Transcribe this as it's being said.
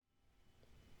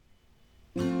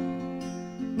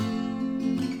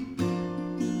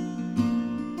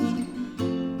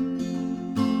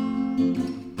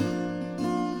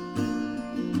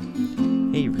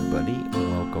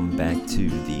to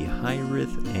the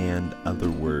Hiraeth and Other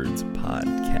Words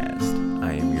podcast.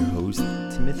 I am your host,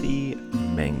 Timothy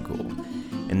Mangle,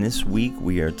 and this week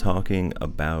we are talking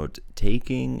about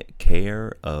taking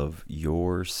care of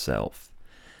yourself.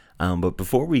 But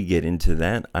before we get into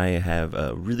that, I have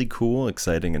a really cool,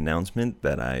 exciting announcement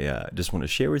that I just want to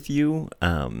share with you.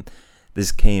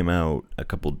 This came out a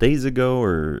couple days ago,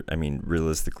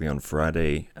 realistically on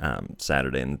Friday,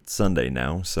 Saturday, and Sunday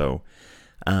now. So,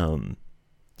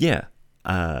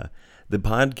 the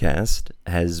podcast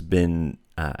has been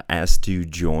asked to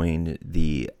join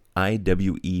the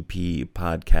IWEP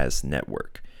Podcast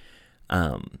Network.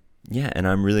 And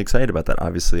I'm really excited about that.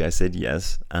 Obviously, I said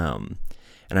yes.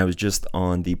 And I was just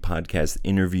on the podcast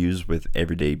Interviews with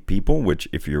Everyday People, which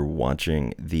if you're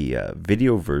watching the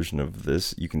video version of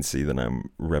this, you can see that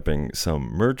I'm repping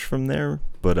some merch from there.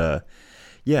 But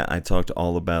I talked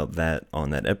all about that on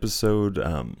that episode.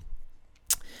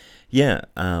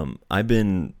 I've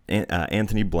been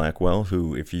Anthony Blackwell,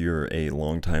 who, if you're a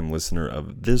longtime listener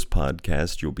of this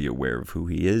podcast, you'll be aware of who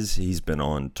he is. He's been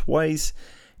on twice,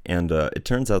 and it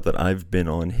turns out that I've been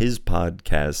on his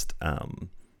podcast.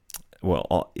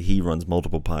 He runs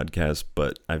multiple podcasts,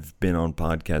 but I've been on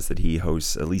podcasts that he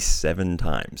hosts at least 7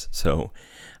 times. So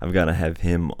I've got to have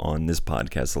him on this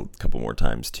podcast a couple more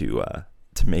times to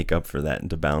make up for that and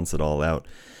to balance it all out.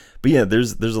 But yeah,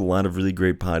 there's a lot of really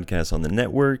great podcasts on the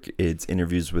network. It's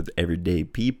Interviews with Everyday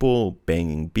People,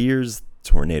 Banging Beers,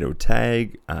 Tornado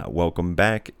Tag, Welcome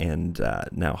Back, and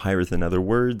now Hiraeth and Other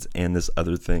Words, and this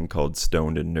other thing called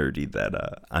Stoned and Nerdy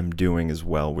that I'm doing as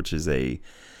well, which is a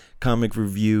comic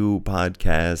review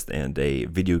podcast and a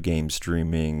video game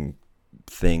streaming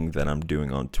thing that I'm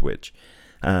doing on Twitch.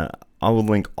 I will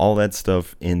link all that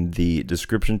stuff in the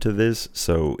description to this,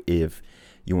 so if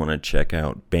you want to check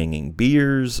out Banging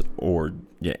Beers or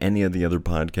any of the other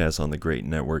podcasts on the great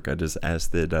network, I just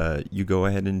ask that you go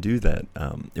ahead and do that.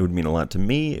 It would mean a lot to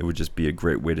me. It would just be a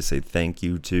great way to say thank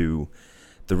you to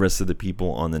the rest of the people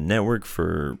on the network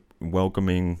for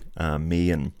welcoming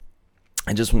me. And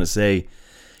I just want to say,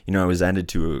 I was added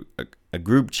to a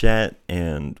group chat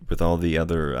and with all the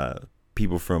other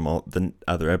people from all the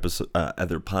other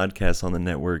other podcasts on the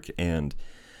network, and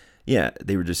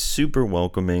they were just super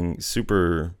welcoming,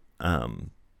 super,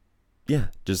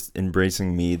 just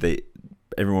embracing me.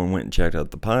 Everyone went and checked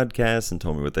out the podcast and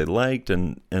told me what they liked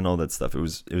and all that stuff. It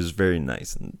was very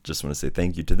nice, and just want to say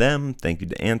thank you to them, thank you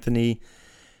to Anthony,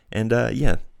 and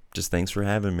just thanks for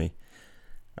having me.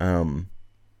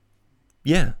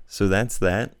 So that's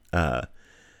that.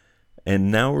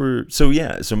 And now so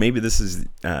maybe this is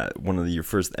one of your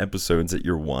first episodes that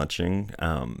you're watching,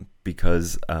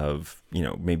 because of,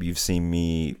 maybe you've seen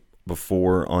me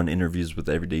before on Interviews with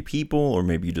Everyday People, or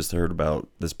maybe you just heard about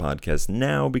this podcast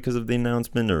now because of the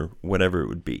announcement, or whatever it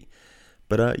would be.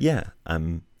 But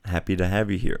I'm happy to have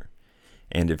you here.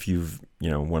 And if you've,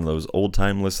 one of those old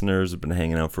time listeners, have been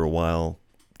hanging out for a while,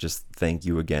 just thank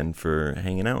you again for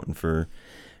hanging out and for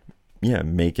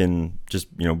making just,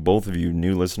 both of you,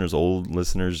 new listeners, old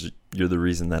listeners, you're the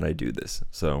reason that I do this.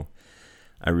 So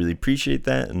I really appreciate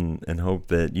that and hope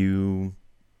that you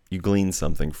glean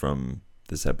something from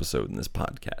this episode and this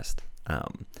podcast.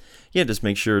 Just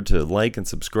make sure to like and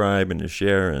subscribe and to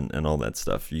share and all that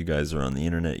stuff. You guys are on the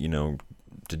internet, to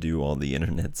do all the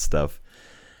internet stuff.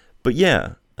 But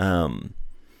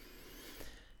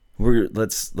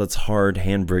let's hard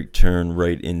handbrake turn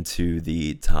right into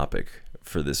the topic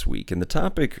for this week. And the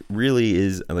topic really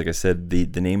is, like I said, the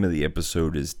name of the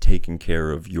episode is Taking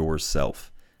Care of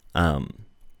Yourself.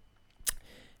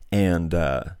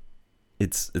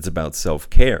 It's about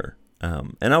self-care.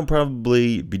 And I'll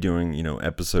probably be doing,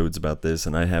 episodes about this,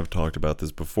 and I have talked about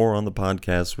this before on the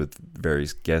podcast with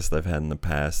various guests I've had in the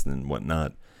past and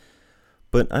whatnot.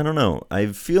 But I don't know. I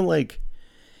feel like,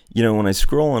 when I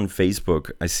scroll on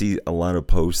Facebook, I see a lot of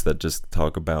posts that just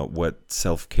talk about what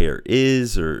self-care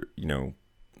is, or,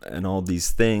 and all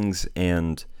these things,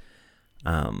 and,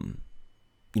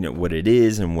 what it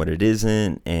is and what it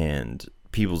isn't, and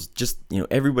people's just,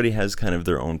 everybody has kind of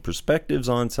their own perspectives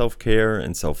on self-care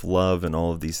and self-love and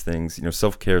all of these things.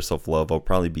 Self-care, self-love, I'll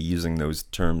probably be using those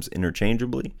terms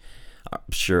interchangeably.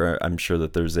 I'm sure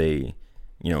that there's a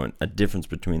difference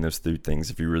between those 2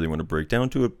 things if you really want to break down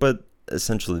to it, but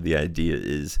essentially the idea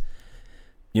is,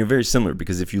 very similar,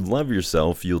 because if you love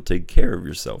yourself, you'll take care of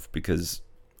yourself, because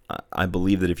I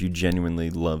believe that if you genuinely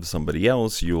love somebody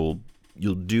else, you'll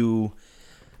do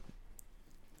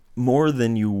more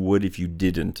than you would if you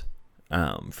didn't,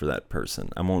 for that person.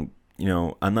 I'm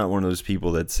not one of those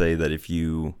people that say that if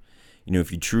you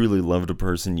if you truly loved a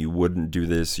person, you wouldn't do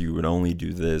this, you would only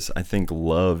do this. I think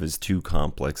love is too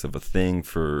complex of a thing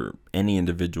for any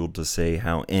individual to say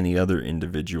how any other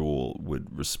individual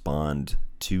would respond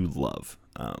to love.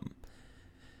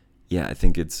 Yeah, I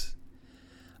think it's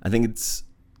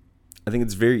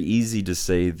very easy to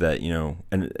say that,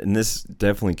 and this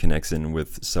definitely connects in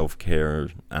with self-care,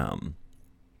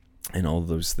 and all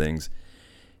those things,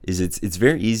 is it's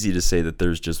very easy to say that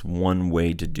there's just one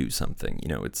way to do something.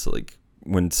 It's like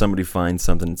when somebody finds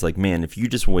something, it's like, man, if you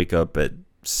just wake up at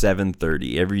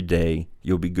 7:30 every day,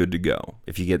 you'll be good to go.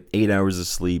 If you get 8 hours of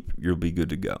sleep, you'll be good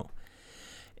to go.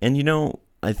 And,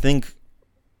 I think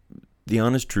the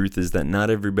honest truth is that not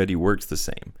everybody works the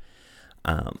same.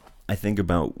 I think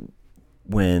about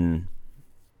when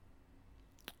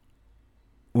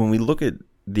we look at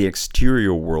the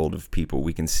exterior world of people,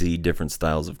 we can see different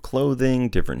styles of clothing,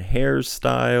 different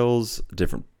hairstyles,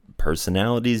 different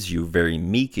personalities. You have very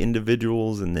meek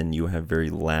individuals, and then you have very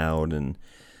loud and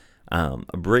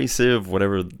abrasive,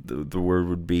 whatever the word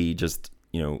would be, just,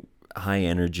 high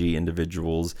energy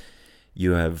individuals.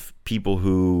 You have people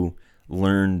who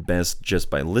learn best just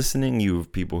by listening. You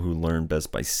have people who learn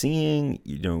best by seeing.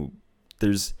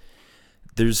 There's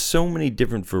so many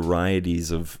different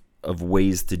varieties of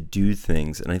ways to do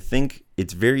things. And I think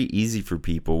it's very easy for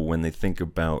people when they think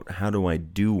about how do I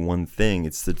do one thing,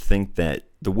 it's to think that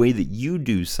the way that you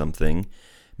do something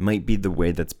might be the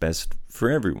way that's best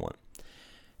for everyone.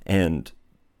 And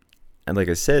like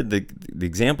I said, the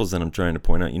examples that I'm trying to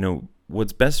point out,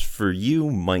 what's best for you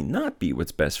might not be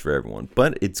what's best for everyone,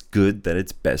 but it's good that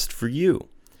it's best for you.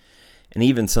 And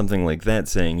even something like that,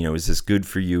 saying, is this good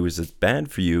for you? Is this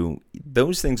bad for you?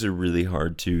 Those things are really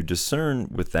hard to discern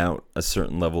without a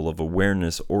certain level of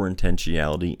awareness or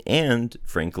intentionality, and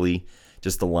frankly,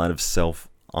 just a lot of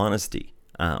self-honesty.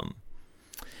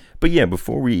 But yeah,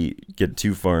 before we get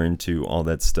too far into all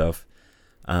that stuff,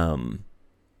 I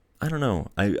don't know.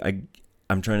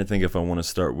 I'm trying to think if I want to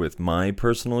start with my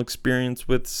personal experience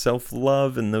with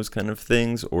self-love and those kind of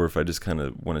things, or if I just kind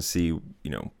of want to see,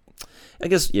 I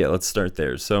guess, yeah, let's start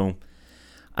there. So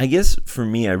I guess for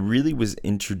me, I really was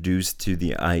introduced to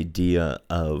the idea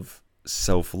of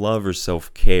self-love or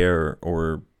self-care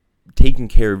or taking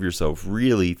care of yourself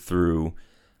really through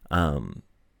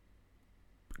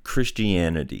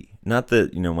Christianity. Not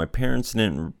that, my parents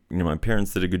didn't, my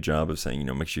parents did a good job of saying,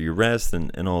 make sure you rest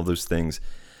and all those things,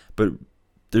 but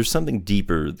there's something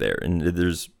deeper there, and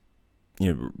there's,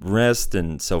 rest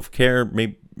and self-care.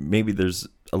 Maybe there's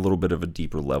a little bit of a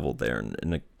deeper level there,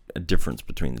 and a difference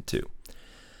between the two.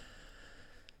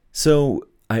 So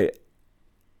I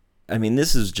mean,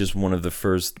 this is just one of the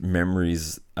first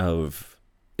memories of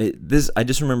it. I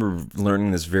just remember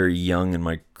learning this very young in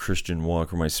my Christian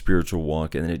walk or my spiritual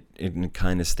walk, and it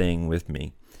kind of staying with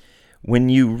me. When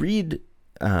you read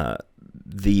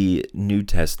the New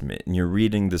Testament and you're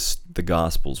reading the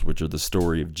Gospels, which are the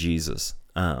story of Jesus,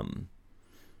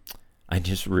 I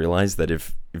just realized that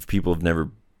if people have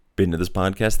never been to this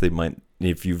podcast, they might,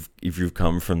 if you've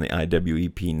come from the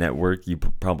IWEP network, you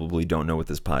probably don't know what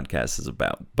this podcast is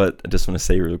about. But I just want to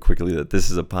say real quickly that this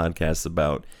is a podcast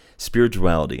about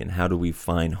spirituality and how do we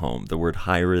find home. The word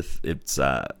Hiraeth, it's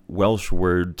a Welsh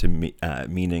word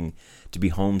meaning to be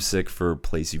homesick for a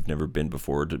place you've never been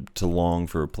before, to long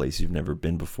for a place you've never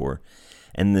been before.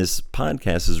 And this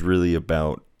podcast is really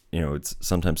about, it's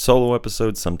sometimes solo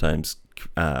episodes, sometimes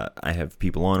I have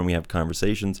people on and we have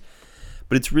conversations,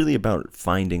 but it's really about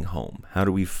finding home. How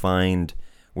do we find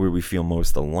where we feel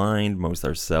most aligned, most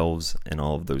ourselves, and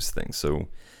all of those things. So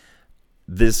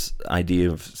this idea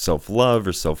of self-love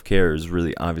or self-care is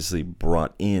really obviously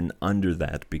brought in under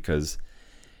that because,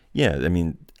 yeah, I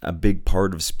mean, a big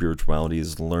part of spirituality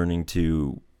is learning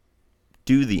to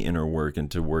do the inner work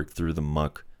and to work through the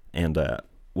muck, and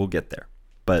we'll get there.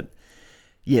 But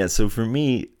yeah, so for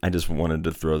me, I just wanted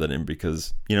to throw that in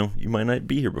because, you might not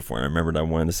be here before. And I remembered I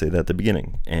wanted to say that at the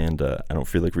beginning, and I don't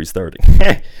feel like restarting.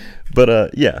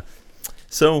 But yeah,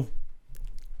 so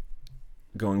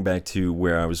going back to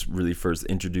where I was really first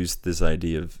introduced to this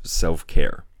idea of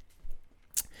self-care.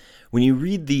 When you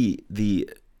read the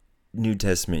New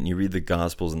Testament and you read the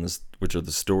Gospels, which are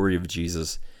the story of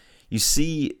Jesus, you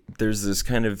see there's this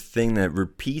kind of thing that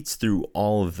repeats through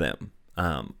all of them.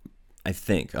 I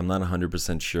think. I'm not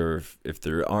 100% sure if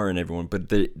there are in everyone, but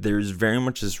there's very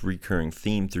much this recurring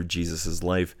theme through Jesus'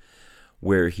 life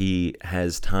where he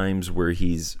has times where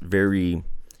he's very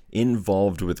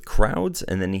involved with crowds,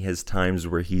 and then he has times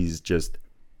where he's just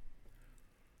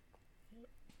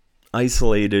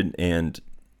isolated and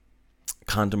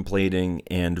contemplating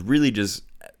and really just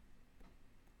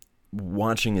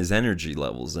watching his energy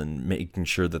levels and making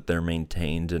sure that they're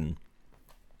maintained. And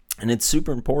And it's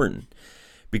super important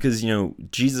because,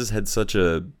 Jesus had such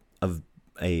a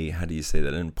how do you say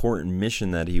that, an important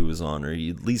mission that he was on, or he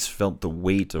at least felt the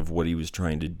weight of what he was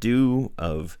trying to do,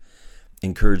 of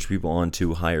encourage people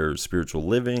onto higher spiritual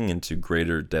living, into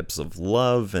greater depths of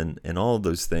love, and all of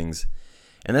those things.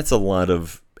 And that's a lot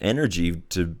of energy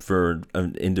for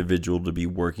an individual to be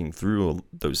working through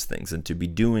those things and to be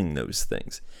doing those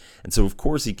things. And so, of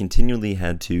course, he continually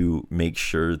had to make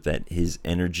sure that his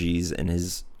energies and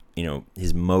his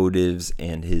motives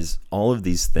and all of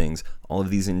these things, all of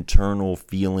these internal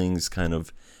feelings, kind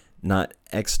of not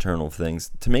external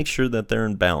things, to make sure that they're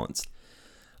in balance.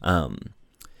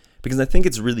 Because I think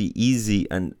it's really easy,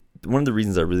 and one of the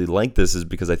reasons I really like this is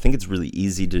because I think it's really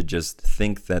easy to just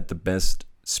think that the best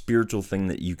spiritual thing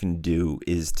that you can do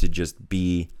is to just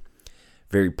be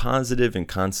very positive and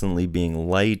constantly being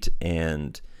light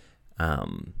and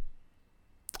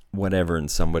whatever in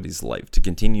somebody's life, to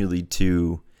continually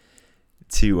to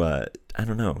I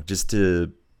don't know, just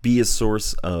to be a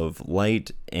source of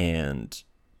light and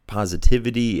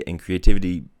positivity and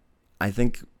creativity. I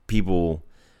think people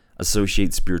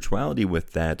associate spirituality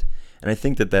with that, and I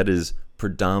think that is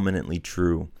predominantly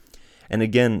true. And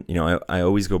again, I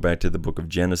always go back to the book of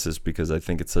Genesis because I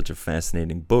think it's such a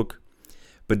fascinating book.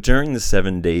 But during the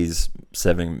 7 days,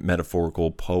 7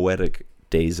 metaphorical, poetic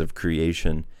days of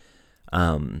creation,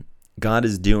 God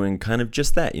is doing kind of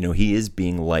just that. He is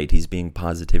being light, he's being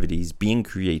positivity, he's being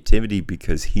creativity,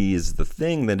 because he is the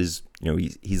thing that is,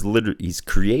 he's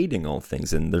creating all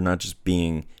things, and they're not just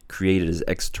being created as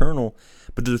external,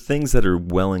 but they're things that are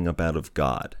welling up out of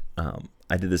God.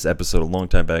 I did this episode a long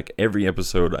time back. Every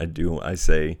episode I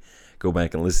say, go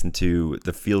back and listen to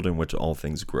the field in which all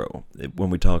things grow. When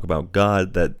we talk about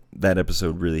God, that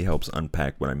episode really helps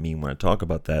unpack what I mean when I talk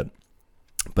about that.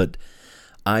 But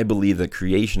I believe that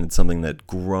creation is something that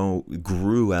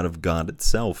grew out of God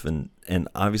itself, and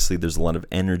obviously there's a lot of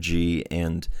energy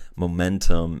and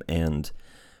momentum and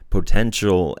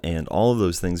potential and all of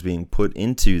those things being put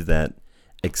into that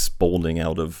exploding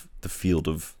out of the field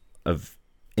of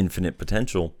infinite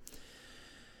potential.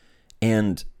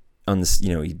 And on this,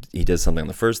 he does something on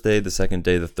the first day, the second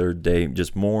day, the third day,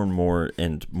 just more and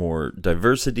more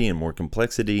diversity and more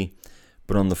complexity.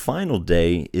 But on the final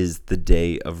day is the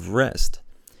day of rest.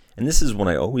 And this is what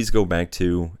I always go back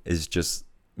to, is just,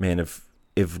 man,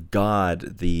 if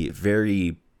God, the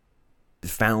very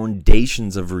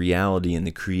foundations of reality and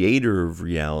the creator of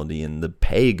reality and the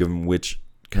peg on which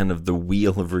kind of the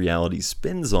wheel of reality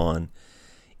spins on,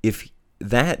 if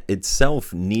that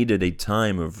itself needed a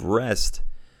time of rest,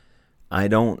 I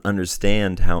don't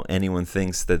understand how anyone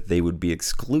thinks that they would be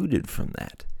excluded from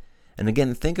that. And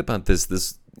again, think about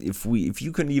this if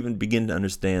you couldn't even begin to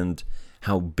understand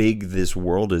how big this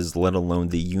world is, let alone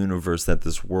the universe that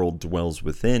this world dwells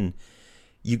within,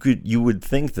 you would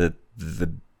think that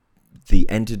the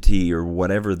entity or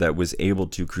whatever that was able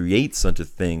to create such a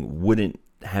thing wouldn't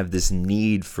have this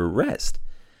need for rest.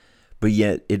 But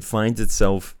yet it finds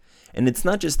itself, and it's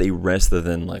not just a rest that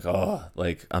then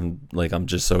I'm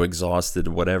just so exhausted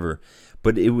or whatever,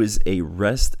 but it was a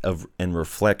rest and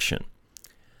reflection.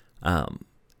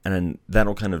 And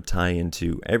that'll kind of tie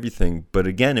into everything. But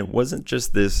again, it wasn't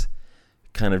just this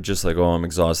kind of just like, oh, I'm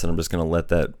exhausted, I'm just going to let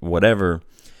that whatever.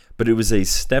 But it was a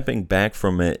stepping back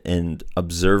from it and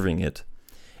observing it.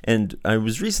 And I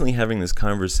was recently having this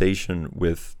conversation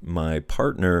with my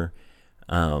partner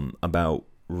about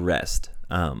rest.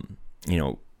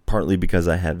 Partly because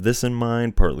I have this in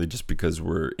mind, partly just because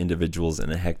we're individuals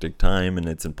in a hectic time and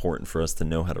it's important for us to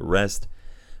know how to rest.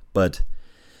 But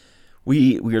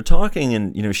we were talking,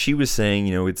 and she was saying,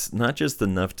 it's not just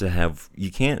enough to have,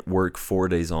 you can't work 4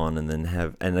 days on and then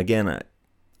have, and again,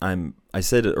 I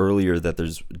said it earlier that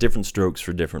there's different strokes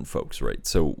for different folks, right?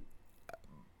 So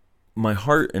my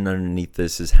heart and underneath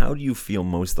this is, how do you feel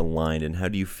most aligned, and how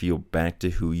do you feel back to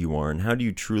who you are, and how do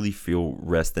you truly feel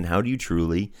rest, and how do you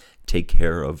truly take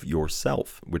care of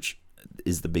yourself, which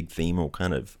is the big theme. We'll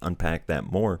kind of unpack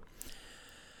that more.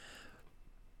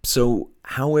 So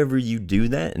however you do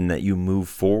that and that you move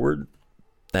forward,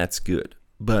 that's good.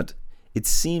 But it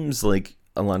seems like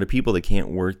a lot of people that can't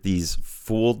work these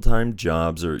full-time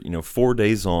jobs, or 4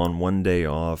 days on, 1 day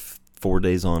off, 4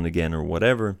 days on again, or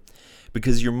whatever,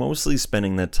 because you're mostly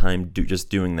spending that time just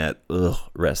doing that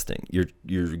resting.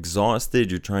 You're exhausted,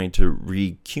 you're trying to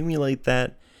reaccumulate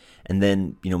that, and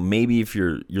then maybe if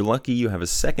you're lucky, you have a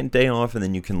second day off, and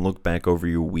then you can look back over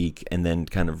your week and then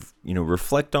kind of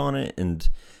reflect on it, and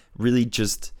really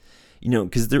just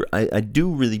because I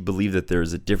do really believe that there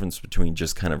is a difference between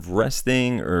just kind of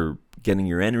resting or getting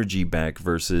your energy back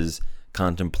versus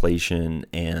contemplation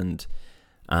and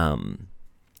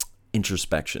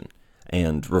introspection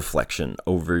and reflection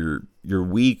over your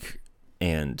week,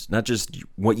 and not just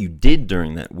what you did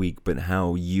during that week, but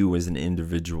how you as an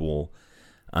individual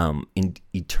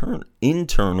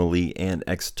internally and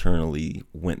externally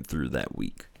went through that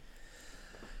week.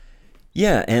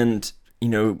 Yeah, and,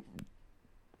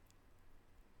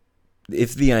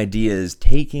 if the idea is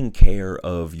taking care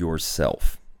of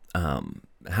yourself,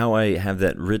 how I have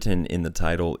that written in the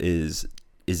title is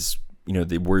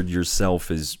the word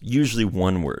yourself is usually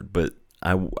one word, but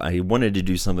I wanted to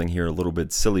do something here a little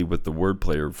bit silly with the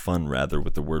wordplay, or fun rather,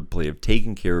 with the wordplay of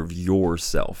taking care of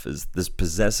yourself. Is this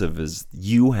possessive as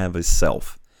you have a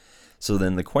self? So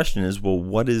then the question is, well,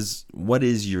 what is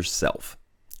yourself?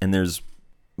 And there's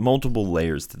multiple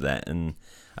layers to that, and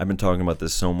I've been talking about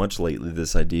this so much lately,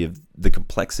 this idea of the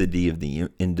complexity of the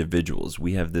individuals.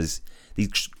 We have these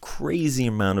crazy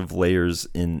amount of layers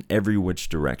in every which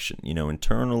direction,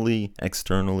 internally,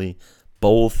 externally,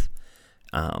 both,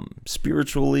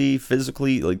 spiritually,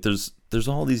 physically. Like there's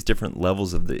all these different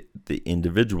levels of the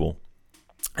individual,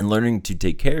 and learning to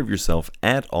take care of yourself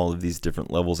at all of these different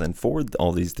levels and for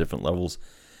all these different levels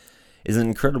is an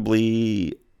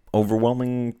incredibly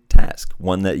overwhelming task,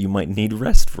 one that you might need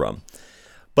rest from.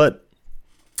 But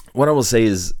what I will say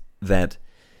is that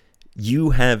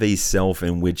you have a self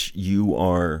in which you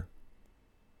are,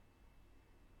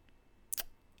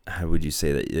 how would you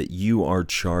say that you are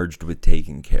charged with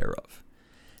taking care of.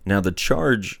 Now the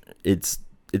charge, it's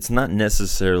not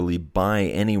necessarily by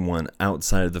anyone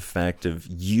outside of the fact of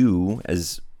you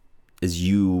as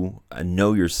you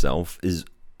know yourself is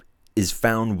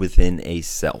found within a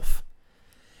self,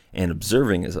 and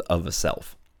observing of a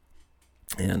self,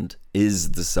 and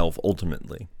is the self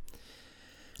ultimately.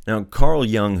 Now, Carl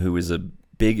Jung, who is a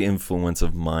big influence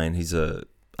of mine, he's was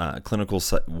a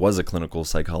clinical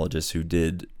psychologist who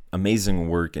did amazing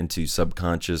work into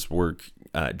subconscious work,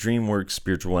 dream work,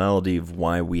 spirituality, of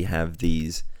why we have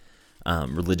these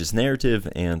religious narrative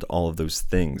and all of those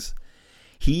things.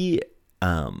 His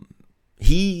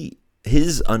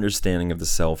understanding of the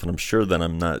self, and I'm sure that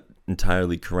I'm not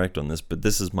entirely correct on this, but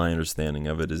this is my understanding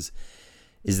of it, is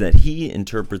that he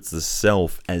interprets the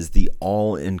self as the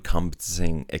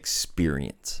all-encompassing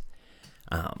experience.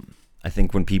 I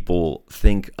think when people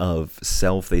think of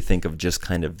self, they think of just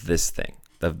kind of this thing,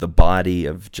 of the body,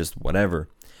 of just whatever.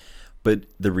 But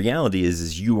the reality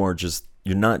is you're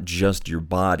not just your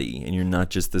body, and you're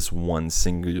not just this one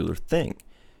singular thing.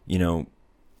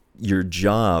 Your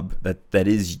job, that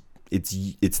is,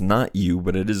 it's not you,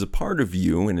 but it is a part of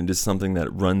you, and it is something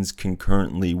that runs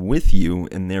concurrently with you,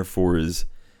 and therefore is,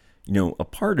 a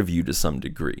part of you to some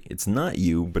degree. It's not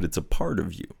you, but it's a part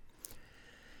of you.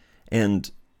 And,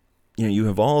 you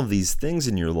have all of these things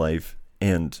in your life,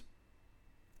 and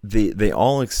they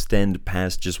all extend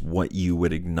past just what you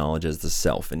would acknowledge as the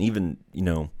self. And even,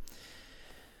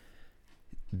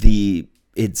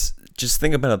 just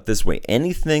think about it this way.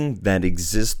 Anything that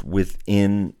exists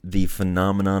within the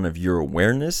phenomenon of your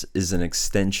awareness is an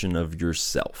extension of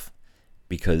yourself.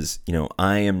 Because,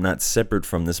 I am not separate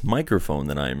from this microphone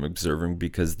that I am observing,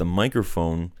 because the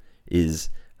microphone is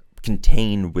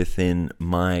contained within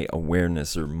my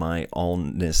awareness, or my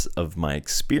allness of my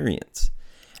experience.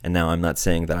 And now I'm not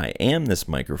saying that I am this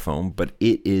microphone, but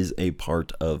it is a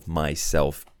part of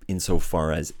myself,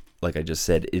 insofar as, like I just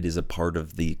said, it is a part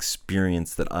of the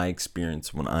experience that I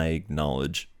experience when I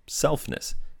acknowledge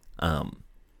selfness.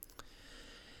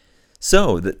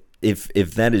 So that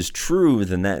if that is true,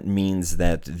 then that means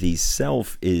that the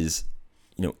self is,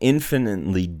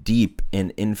 infinitely deep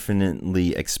and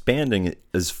infinitely expanding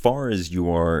as far as you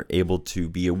are able to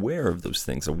be aware of those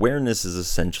things. Awareness is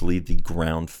essentially the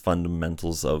ground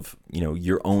fundamentals of,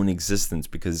 your own existence,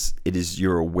 because it is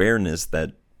your awareness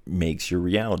that makes your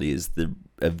reality, is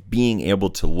of being able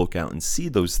to look out and see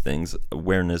those things,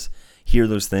 awareness, hear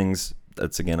those things.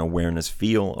 That's again awareness,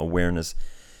 feel awareness.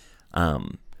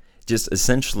 Just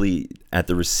essentially at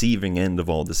the receiving end of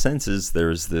all the senses,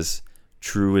 there is this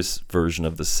truest version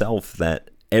of the self that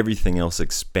everything else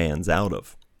expands out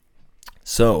of.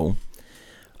 So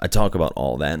I talk about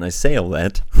all that, and I say all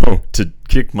that to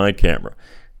kick my camera.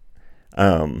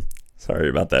 Sorry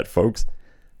about that, folks.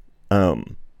 Oh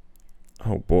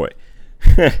boy.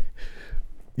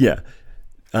 Yeah.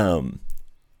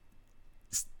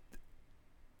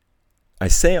 I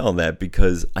say all that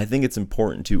because I think it's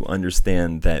important to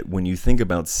understand that when you think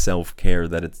about self-care,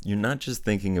 that you're not just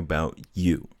thinking about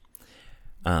you.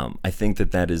 I think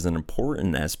that is an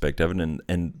important aspect of it,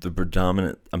 and the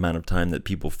predominant amount of time that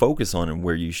people focus on, and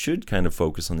where you should kind of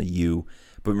focus on the you.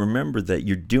 But remember that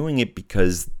you're doing it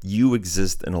because you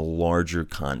exist in a larger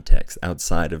context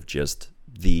outside of just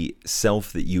the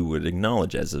self that you would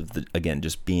acknowledge as again,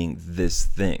 just being this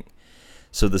thing.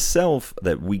 So the self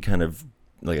that we kind of,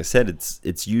 like I said,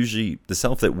 it's usually the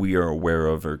self that we are aware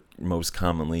of or most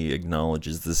commonly acknowledge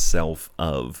is the self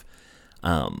of,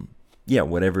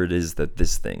 whatever it is that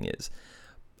this thing is.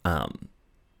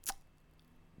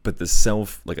 But the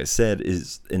self, like I said,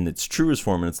 is in its truest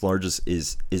form and its largest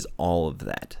is all of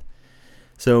that.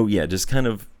 So yeah, just kind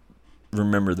of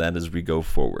remember that as we go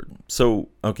forward. So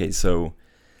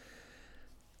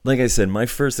like I said, my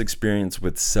first experience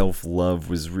with self-love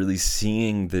was really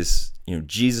seeing this,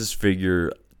 Jesus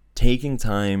figure taking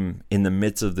time in the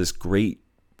midst of this great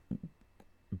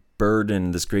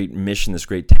burden, this great mission, this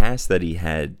great task that he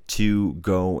had to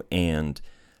go and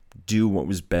do what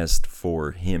was best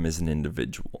for him as an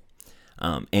individual.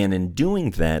 And in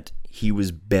doing that, he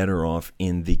was better off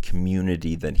in the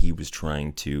community that he was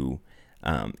trying to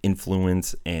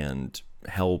influence and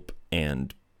help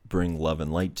and bring love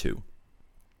and light to.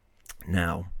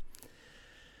 Now,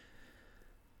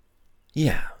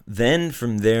 then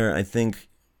from there, I think,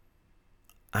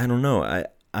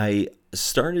 I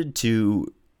started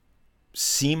to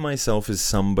see myself as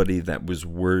somebody that was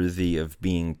worthy of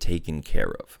being taken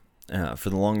care of. For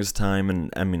the longest time,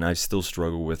 and I mean, I still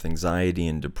struggle with anxiety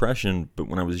and depression, but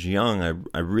when I was young,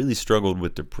 I really struggled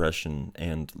with depression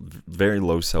and very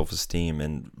low self-esteem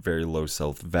and very low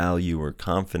self-value or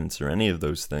confidence or any of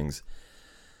those things.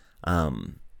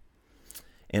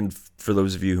 And for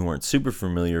those of you who aren't super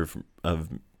familiar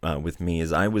with me,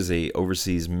 is I was a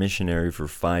overseas missionary for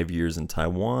 5 years in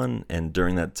Taiwan, and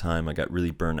during that time I got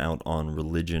really burnt out on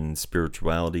religion and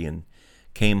spirituality and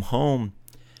came home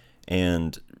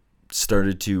and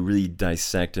started to really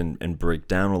dissect and break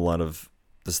down a lot of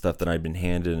the stuff that I'd been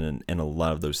handed and a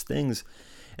lot of those things.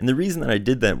 And the reason that I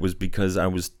did that was because I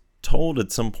was told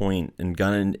at some point and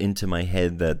got into my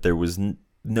head that there was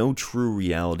no true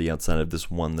reality outside of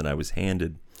this one that I was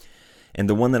handed. And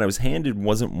the one that I was handed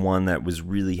wasn't one that was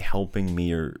really helping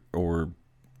me or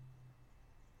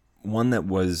one that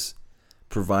was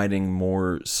providing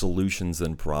more solutions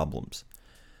than problems.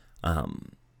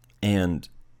 And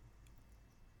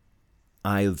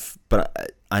I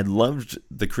loved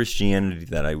the Christianity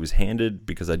that I was handed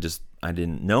because I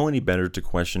didn't know any better to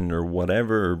question or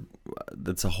whatever.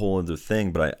 That's a whole other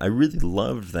thing. But I really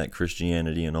loved that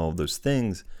Christianity and all of those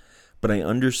things. But I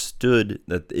understood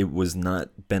that it was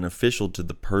not beneficial to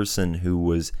the person who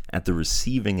was at the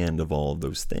receiving end of all of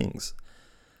those things.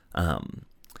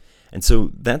 And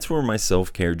so that's where my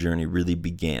self-care journey really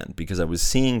began, because I was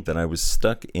seeing that I was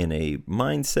stuck in a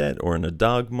mindset or in a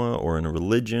dogma or in a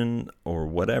religion or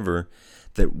whatever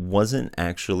that wasn't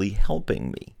actually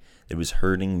helping me. It was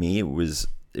hurting me. It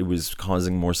was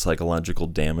causing more psychological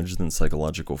damage than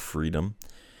psychological freedom.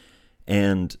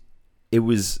 And it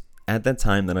was at that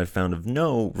time that I found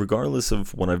regardless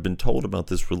of what I've been told about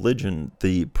this religion,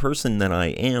 the person that I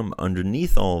am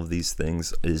underneath all of these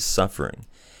things is suffering.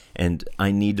 And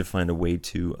I need to find a way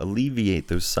to alleviate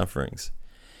those sufferings.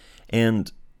 And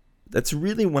that's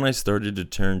really when I started to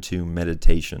turn to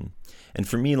meditation. And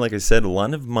for me, like I said, a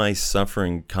lot of my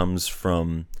suffering comes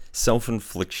from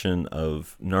self-infliction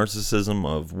of narcissism,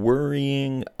 of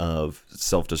worrying, of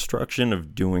self-destruction,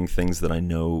 of doing things that I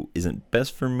know isn't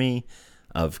best for me,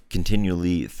 of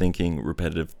continually thinking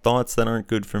repetitive thoughts that aren't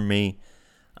good for me.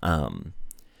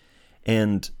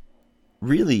 And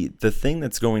really, the thing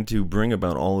that's going to bring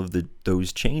about all of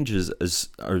those changes is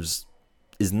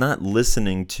not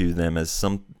listening to them as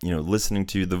listening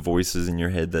to the voices in your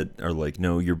head that are like,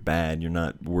 no, you're bad, you're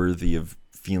not worthy of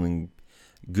feeling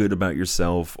good about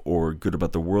yourself or good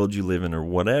about the world you live in or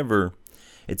whatever.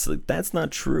 It's like, that's not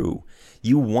true.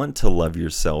 You want to love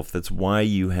yourself. That's why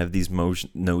you have these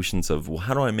notions of, well,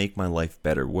 how do I make my life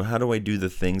better? Well, how do I do the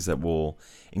things that will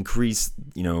increase,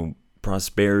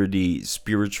 prosperity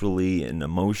spiritually and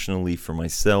emotionally for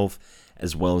myself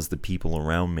as well as the people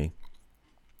around me?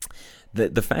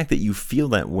 The fact that you feel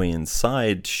that way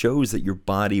inside shows that your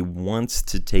body wants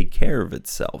to take care of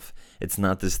itself. It's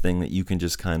not this thing that you can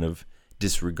just kind of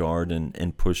disregard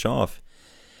and push off.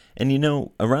 And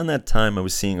around that time I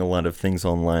was seeing a lot of things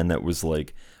online that was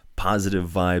like positive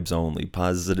vibes only,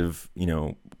 positive,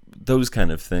 those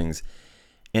kind of things.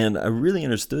 And I really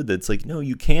understood that it's like, no,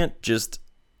 you can't just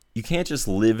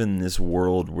live in this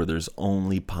world where there's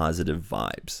only positive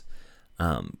vibes.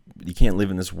 You can't live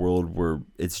in this world where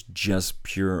it's just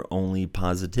pure only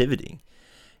positivity.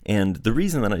 And the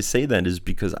reason that I say that is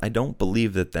because I don't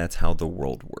believe that that's how the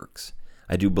world works.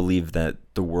 I do believe that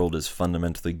the world is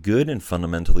fundamentally good and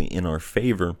fundamentally in our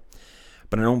favor,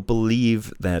 but I don't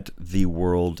believe that the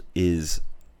world is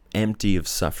empty of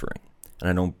suffering.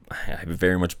 And I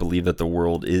very much believe that the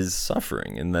world is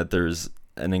suffering and that there's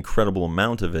an incredible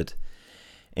amount of it.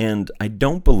 And I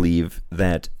don't believe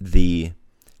that the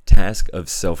task of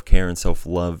self-care and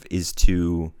self-love is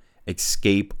to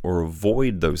escape or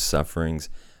avoid those sufferings,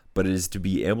 but it is to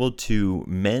be able to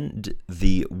mend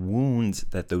the wounds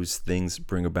that those things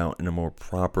bring about in a more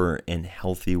proper and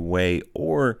healthy way,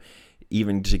 or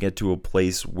even to get to a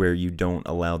place where you don't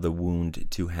allow the wound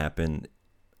to happen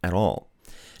at all.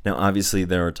 Now, obviously,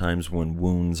 there are times when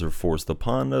wounds are forced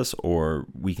upon us, or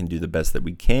we can do the best that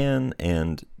we can,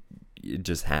 and it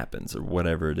just happens, or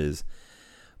whatever it is.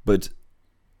 But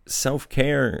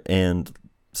self-care and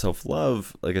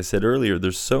self-love, like I said earlier,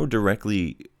 they're so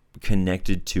directly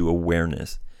connected to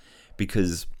awareness,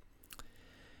 because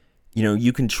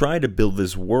you can try to build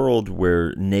this world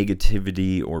where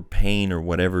negativity or pain or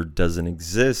whatever doesn't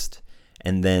exist,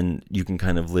 and then you can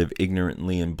kind of live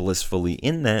ignorantly and blissfully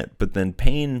in that. But then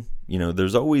pain,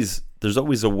 there's always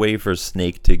a way for a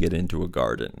snake to get into a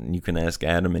garden, and you can ask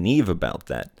Adam and Eve about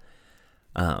that.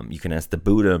 You can ask the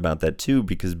Buddha about that too,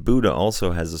 because Buddha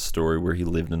also has a story where he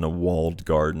lived in a walled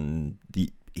garden.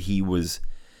 He was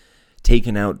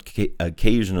taken out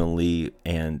occasionally,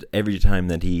 and every time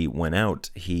that he went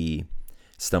out, he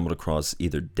stumbled across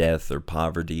either death or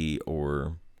poverty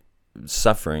or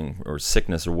suffering or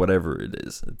sickness or whatever it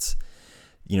is. It's,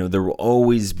 there will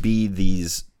always be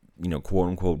these, quote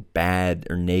unquote, bad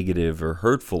or negative or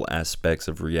hurtful aspects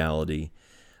of reality.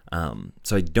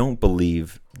 So I don't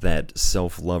believe that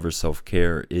self-love or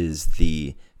self-care is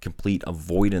the complete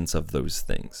avoidance of those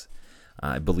things.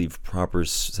 I believe proper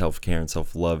self-care and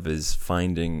self-love is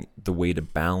finding the way to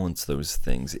balance those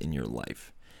things in your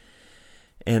life.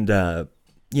 And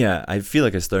I feel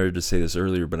like I started to say this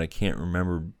earlier, but I can't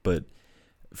remember. But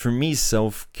for me,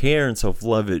 self-care and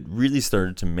self-love, it really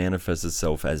started to manifest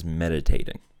itself as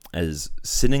meditating, as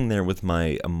sitting there with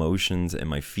my emotions and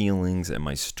my feelings and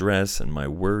my stress and my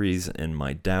worries and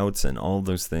my doubts and all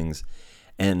those things,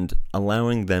 and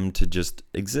allowing them to just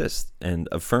exist and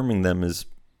affirming them as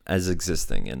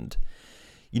existing. And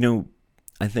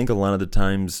I think a lot of the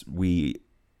times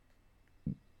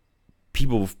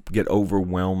people get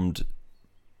overwhelmed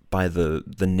by the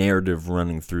narrative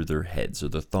running through their heads, or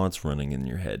the thoughts running in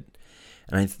your head.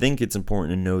 And I think it's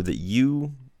important to know that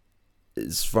you,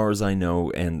 as far as I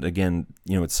know, and again,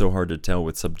 it's so hard to tell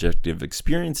with subjective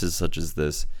experiences such as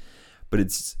this, but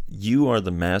you are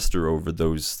the master over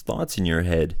those thoughts in your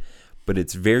head. But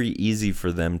it's very easy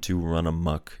for them to run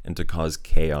amok and to cause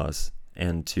chaos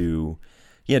and to,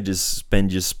 just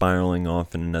spiraling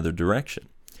off in another direction.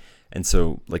 And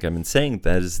so, like I've been saying,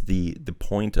 that is the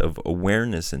point of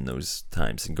awareness in those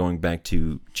times. And going back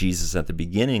to Jesus at the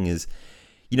beginning is,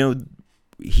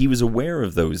 he was aware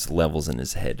of those levels in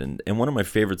his head. And one of my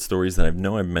favorite stories that I've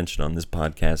mentioned on this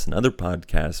podcast and other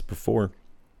podcasts before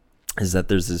is that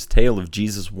there's this tale of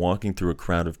Jesus walking through a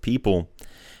crowd of people,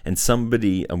 and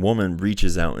a woman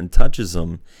reaches out and touches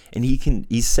him, and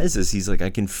he says this, he's like,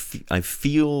 I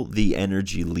feel the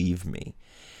energy leave me.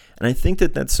 And I think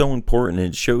that that's so important.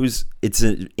 It shows, it's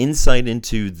an insight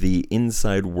into the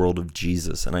inside world of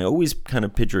Jesus. And I always kind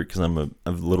of picture it, because I'm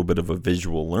a little bit of a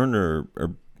visual learner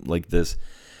or like this,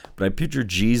 but I picture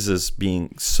Jesus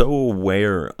being so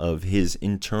aware of his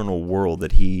internal world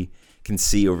that he can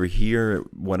see over here,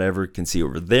 whatever, can see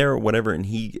over there, whatever, and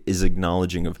he is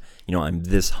acknowledging of, I'm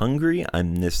this hungry,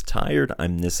 I'm this tired,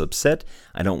 I'm this upset,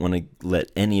 I don't want to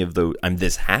let any of those, I'm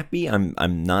this happy, I'm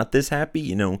not this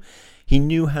happy, he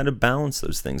knew how to balance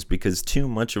those things, because too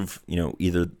much of,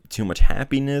 either too much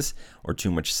happiness or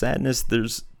too much sadness,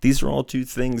 these are all two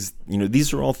things,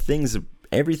 these are all things,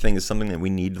 everything is something that we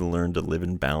need to learn to live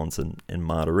in balance and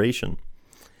moderation.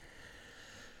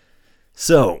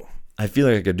 So, I feel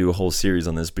like I could do a whole series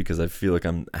on this, because I feel like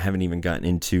I haven't even gotten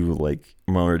into,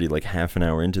 I'm already half an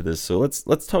hour into this. So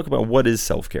let's talk about what is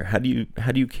self-care. How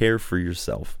do you care for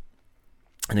yourself?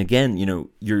 And again,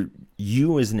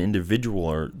 you as an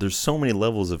individual there's so many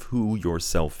levels of who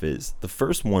yourself is. The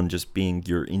first one just being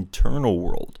your internal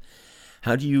world.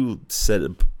 How do you set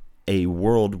up a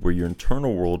world where your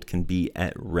internal world can be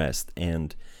at rest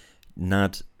and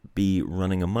not be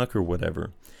running amok or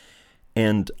whatever?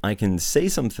 And I can say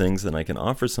some things and I can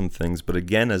offer some things, but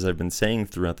again, as I've been saying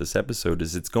throughout this episode,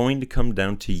 is it's going to come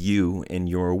down to you and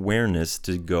your awareness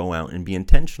to go out and be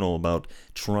intentional about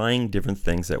trying different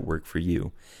things that work for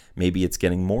you. Maybe it's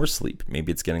getting more sleep.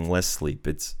 Maybe it's getting less sleep.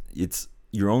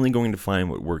 You're only going to find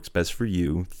what works best for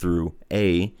you through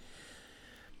A,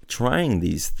 trying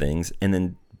these things, and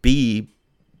then B,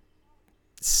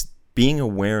 being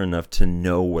aware enough to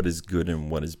know what is good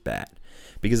and what is bad.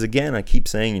 Because again, I keep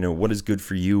saying, what is good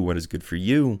for you, what is good for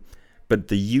you. but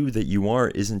the you that you are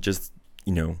isn't just,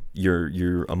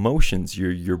 your emotions,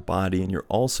 your body, and you're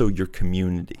also your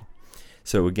community.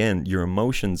 So again, your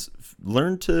emotions,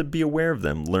 learn to be aware of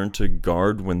them. Learn to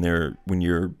guard when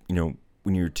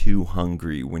you're too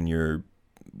hungry, when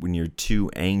you're too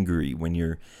angry, when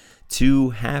you're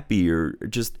too happy, or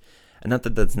just, and not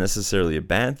that that's necessarily a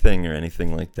bad thing or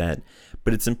anything like that,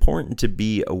 but it's important to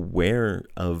be aware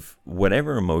of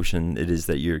whatever emotion it is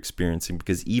that you're experiencing,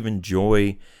 because even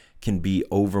joy can be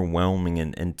overwhelming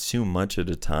and too much at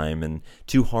a time and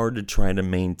too hard to try to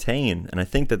maintain. And I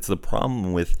think that's the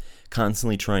problem with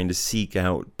constantly trying to seek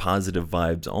out positive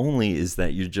vibes only, is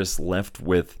that you're just left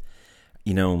with,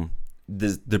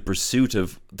 the pursuit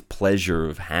of the pleasure,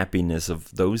 of happiness,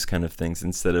 of those kind of things,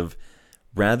 instead of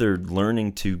rather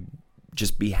learning to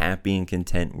just be happy and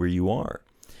content where you are.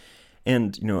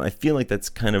 And, I feel like that's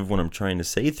kind of what I'm trying to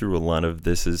say through a lot of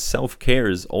this, is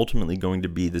self-care is ultimately going to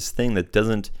be this thing that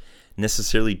doesn't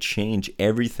necessarily change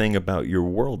everything about your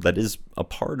world. That is a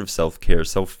part of self-care,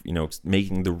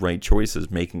 making the right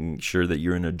choices, making sure that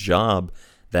you're in a job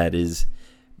that is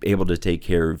able to take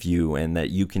care of you and that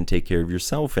you can take care of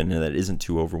yourself and that isn't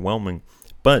too overwhelming.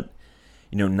 But,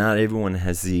 not everyone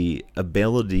has the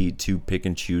ability to pick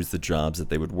and choose the jobs that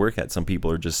they would work at. Some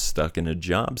people are just stuck in a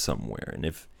job somewhere. And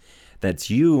if that's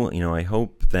you, I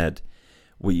hope that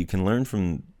what you can learn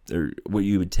from, or what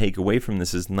you would take away from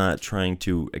this, is not trying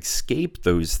to escape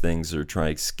those things or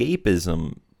try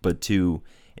escapism, but to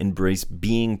embrace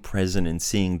being present and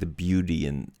seeing the beauty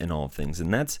in all things.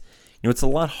 And that's, it's a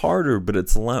lot harder, but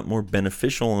it's a lot more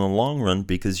beneficial in the long run,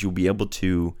 because you'll be able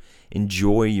to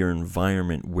enjoy your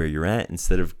environment where you're at,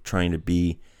 instead of trying to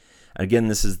be, again,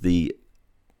 this is the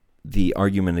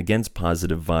argument against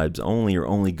positive vibes only, or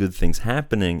only good things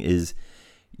happening, is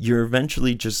you're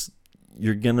eventually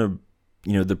you're gonna,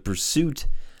 the pursuit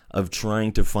of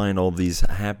trying to find all these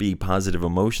happy, positive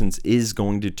emotions is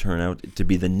going to turn out to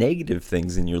be the negative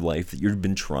things in your life that you've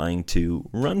been trying to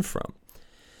run from.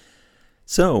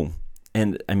 So,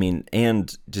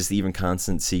 and just even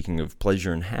constant seeking of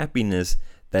pleasure and happiness,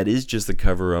 that is just a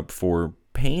cover up for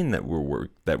pain that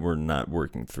we're not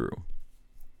working through.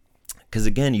 Because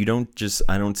again,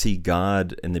 I don't see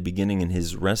God in the beginning in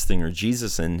his resting, or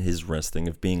Jesus in his resting,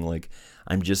 of being like,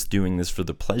 I'm just doing this for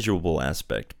the pleasurable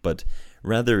aspect, but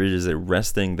rather it is a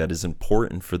resting that is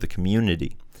important for the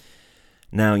community.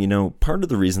 Now, part of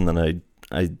the reason that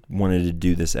I wanted to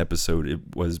do this episode,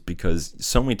 it was because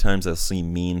so many times I'll see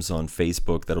memes on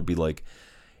Facebook that'll be like,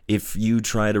 if you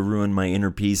try to ruin my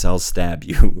inner peace, I'll stab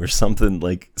you, or something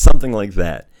like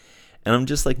that. And I'm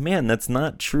just like, man, that's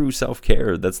not true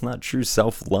self-care. That's not true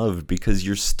self-love, because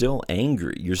you're still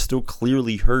angry. You're still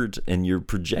clearly hurt, and you're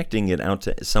projecting it out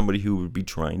to somebody who would be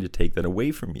trying to take that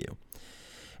away from you.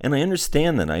 And I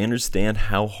understand that. I understand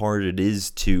how hard it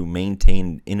is to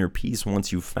maintain inner peace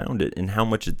once you've found it, and how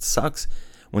much it sucks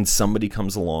when somebody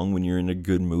comes along when you're in a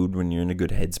good mood, when you're in a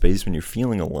good headspace, when you're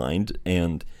feeling aligned,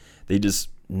 and they just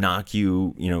knock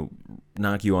you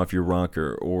off your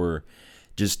rocker, or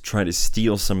just try to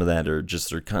steal some of that, or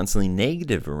just are constantly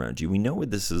negative around you. We know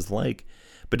what this is like.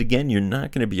 But again, you're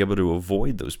not going to be able to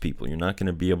avoid those people. You're not going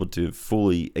to be able to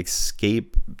fully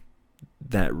escape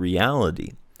that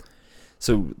reality.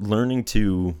 So learning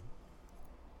to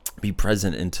be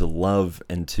present and to love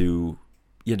and to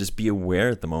just be aware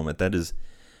at the moment, that is,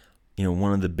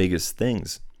 one of the biggest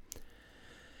things.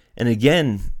 And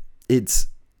again, it's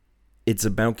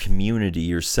about community.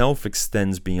 Yourself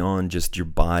extends beyond just your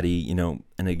body,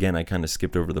 and again, I kind of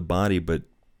skipped over the body, but,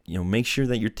 make sure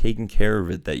that you're taking care of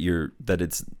it, that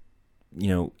it's,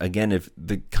 again, if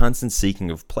the constant seeking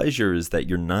of pleasure is that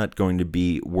you're not going to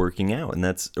be working out,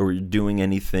 or doing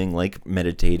anything like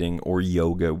meditating or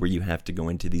yoga, where you have to go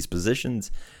into these positions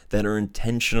that are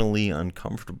intentionally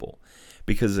uncomfortable.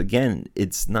 Because again,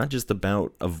 it's not just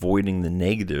about avoiding the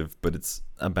negative, but it's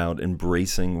about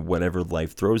embracing whatever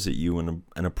life throws at you in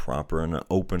a proper and an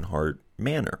open heart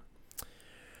manner.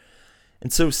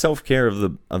 And so self-care of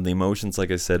the emotions,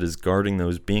 like I said, is guarding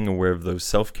those, being aware of those.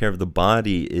 Self-care of the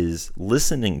body is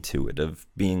listening to it, of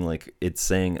being like, it's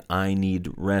saying, I need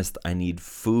rest, I need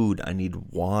food, I need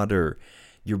water.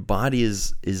 Your body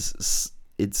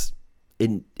it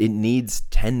needs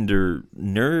tender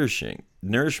nourishment.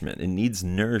 It needs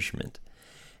nourishment.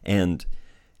 And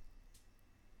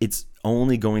it's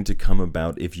only going to come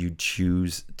about if you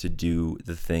choose to do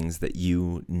the things that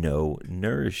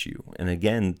nourish you. And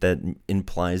again, that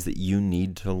implies that you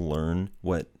need to learn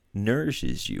what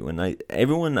nourishes you. And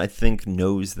everyone, I think,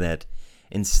 knows that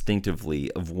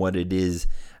instinctively of what it is.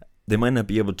 They might not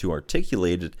be able to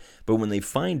articulate it, but when they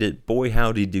find it, boy,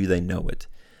 howdy do they know it.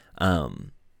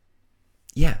 And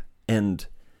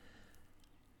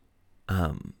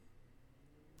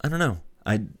I don't know.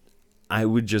 I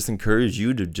would just encourage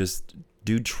you to just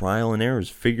do trial and errors,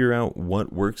 figure out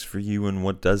what works for you and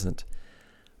what doesn't.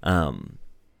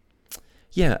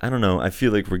 Yeah, I don't know. I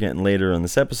feel like we're getting later on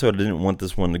this episode. I didn't want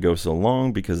this one to go so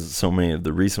long because so many of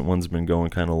the recent ones have been going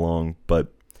kind of long,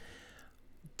 but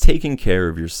taking care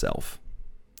of yourself.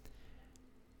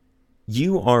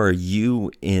 You are you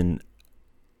in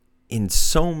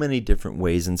so many different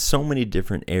ways, in so many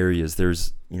different areas.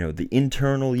 There's, the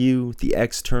internal you, the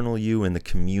external you, and the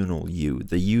communal you,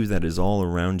 the you that is all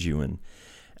around you. And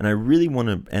I really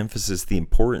want to emphasize the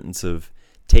importance of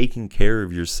taking care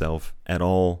of yourself at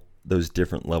all those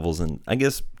different levels. And I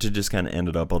guess to just kind of end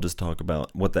it up, I'll just talk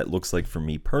about what that looks like for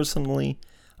me personally,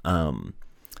 and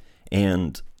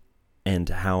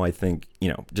how I think,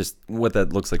 just what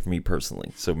that looks like for me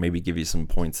personally. So maybe give you some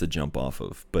points to jump off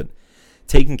of. But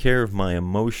taking care of my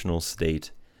emotional state,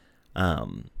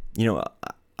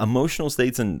 emotional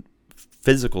states and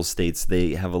physical states,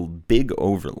 they have a big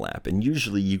overlap, and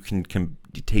usually you can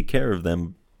take care of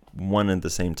them one at the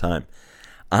same time.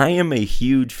 I am a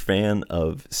huge fan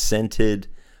of scented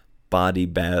body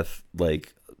bath,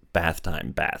 like bath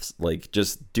time baths, like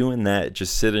just doing that,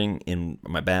 just sitting in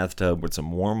my bathtub with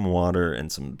some warm water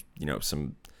and some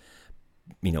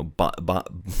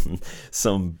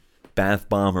bath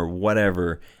bomb or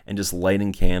whatever, and just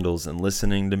lighting candles and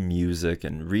listening to music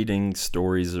and reading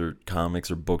stories or comics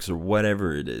or books or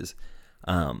whatever it is.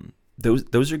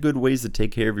 Those are good ways to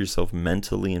take care of yourself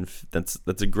mentally, and that's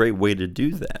a great way to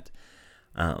do that.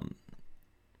 But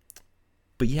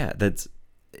yeah,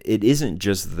 it isn't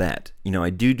just that. I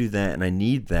do that, and I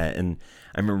need that. And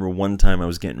I remember one time I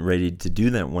was getting ready to do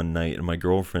that one night, and my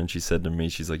girlfriend, she said to me,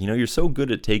 she's like, you're so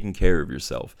good at taking care of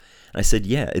yourself. And I said,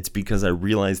 yeah, it's because I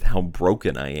realized how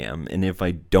broken I am, and if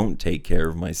I don't take care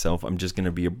of myself, I'm just going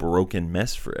to be a broken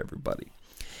mess for everybody.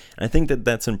 And I think that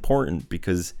that's important,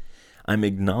 because I'm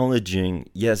acknowledging,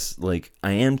 yes, like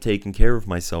I am taking care of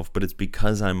myself, but it's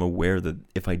because I'm aware that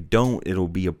if I don't, it'll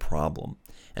be a problem.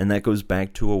 And that goes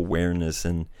back to awareness.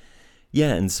 And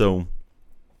yeah, and so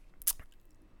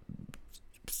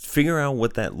figure out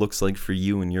what that looks like for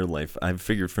you in your life. I've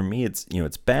figured for me, it's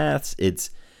baths,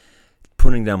 it's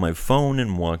putting down my phone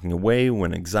and walking away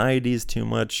when anxiety is too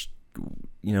much.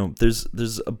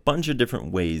 There's a bunch of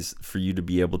different ways for you to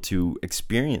be able to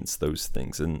experience those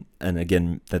things. And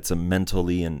again, that's a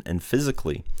mentally and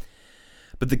physically.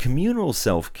 But the communal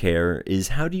self-care is,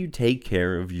 how do you take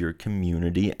care of your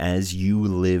community as you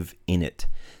live in it?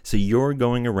 So you're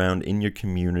going around in your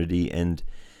community, and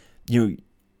your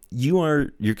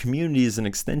community is an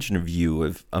extension of you,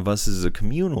 of us as a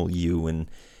communal you. And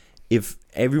if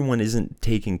everyone isn't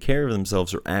taking care of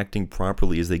themselves or acting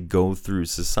properly as they go through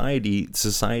society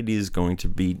is going to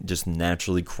be just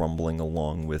naturally crumbling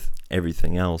along with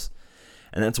everything else.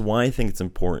 And that's why I think it's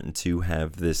important to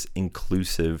have this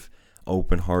inclusive,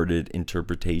 open-hearted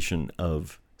interpretation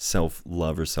of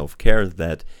self-love or self-care,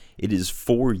 that it is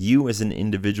for you as an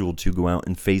individual to go out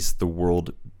and face the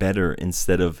world better,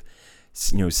 instead of,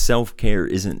 self-care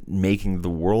isn't making the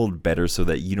world better so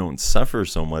that you don't suffer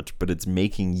so much, but it's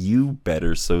making you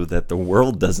better so that the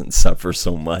world doesn't suffer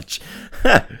so much.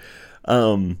 Yeah,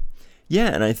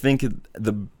 and I think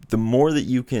the more that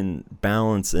you can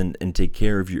balance and take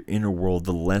care of your inner world,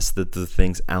 the less that the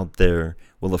things out there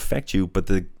will affect you, but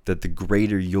that the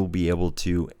greater you'll be able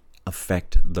to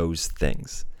affect those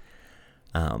things.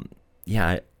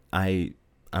 Yeah, I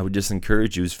would just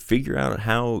encourage you is figure out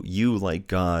how you, like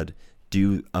God,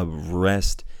 do a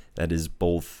rest that is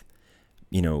both,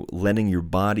 letting your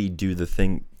body do the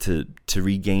thing to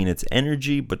regain its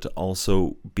energy, but to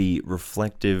also be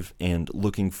reflective and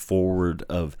looking forward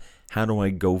of, how do I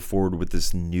go forward with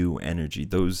this new energy?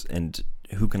 Those, and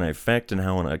who can I affect, and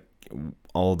how,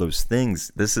 all those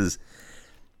things. This is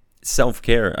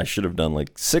self-care. I should have done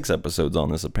like 6 episodes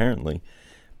on this, apparently.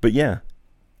 But yeah,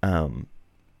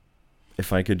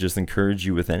 if I could just encourage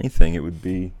you with anything, it would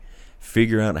be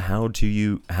figure out how do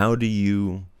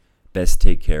you best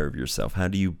take care of yourself? How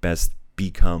do you best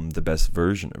become the best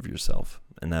version of yourself?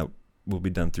 And that will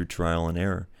be done through trial and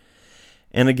error.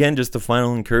 And again, just the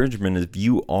final encouragement is, if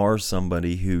you are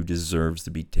somebody who deserves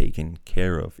to be taken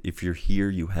care of, if you're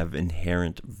here, you have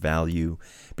inherent value,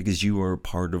 because you are a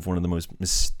part of one of the most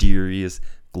mysterious,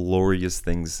 glorious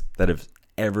things that have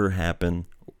ever happened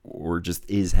or just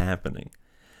is happening.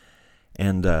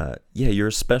 And you're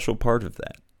a special part of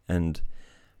that. And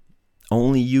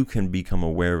only you can become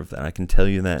aware of that. I can tell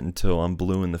you that until I'm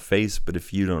blue in the face, but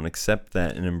if you don't accept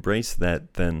that and embrace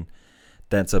that, then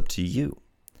that's up to you.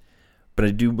 But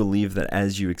I do believe that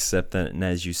as you accept that and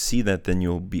as you see that, then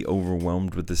you'll be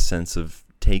overwhelmed with this sense of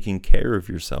taking care of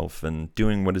yourself and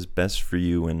doing what is best for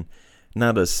you, and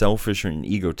not a selfish or an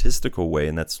egotistical way,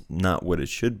 and that's not what it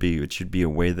should be. It should be a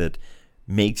way that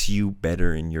makes you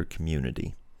better in your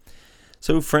community.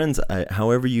 So friends,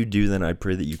 however you do that, I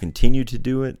pray that you continue to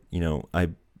do it.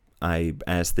 I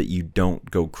ask that you don't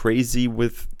go crazy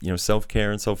with,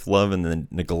 self-care and self-love and then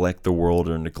neglect the world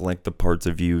or neglect the parts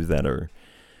of you that are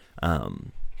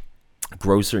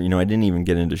grosser. I didn't even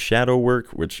get into shadow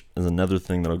work, which is another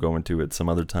thing that I'll go into at some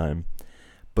other time.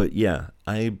 But yeah,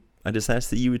 I just ask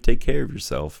that you would take care of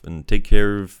yourself and take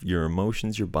care of your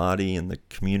emotions, your body, and the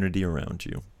community around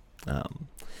you.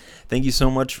 Thank you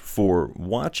so much for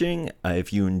watching.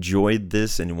 If you enjoyed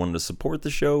this and you wanted to support the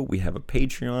show, we have a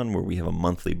Patreon where we have a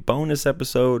monthly bonus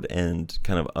episode and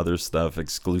kind of other stuff,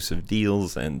 exclusive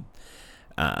deals, and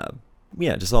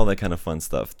just all that kind of fun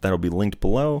stuff. That'll be linked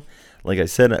below. Like I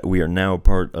said, we are now a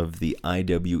part of the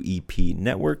IWEP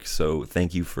network, so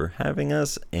thank you for having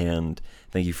us, and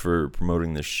thank you for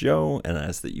promoting the show, and I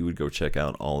ask that you would go check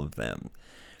out all of them.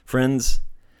 Friends,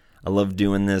 I love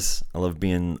doing this. I love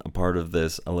being a part of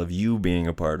this. I love you being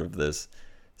a part of this.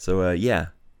 So, yeah,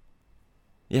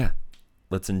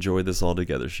 let's enjoy this all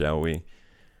together, shall we?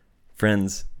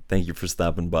 Friends, thank you for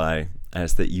stopping by. I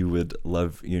ask that you would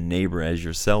love your neighbor as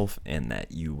yourself and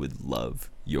that you would love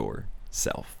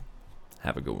yourself.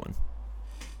 Have a good one.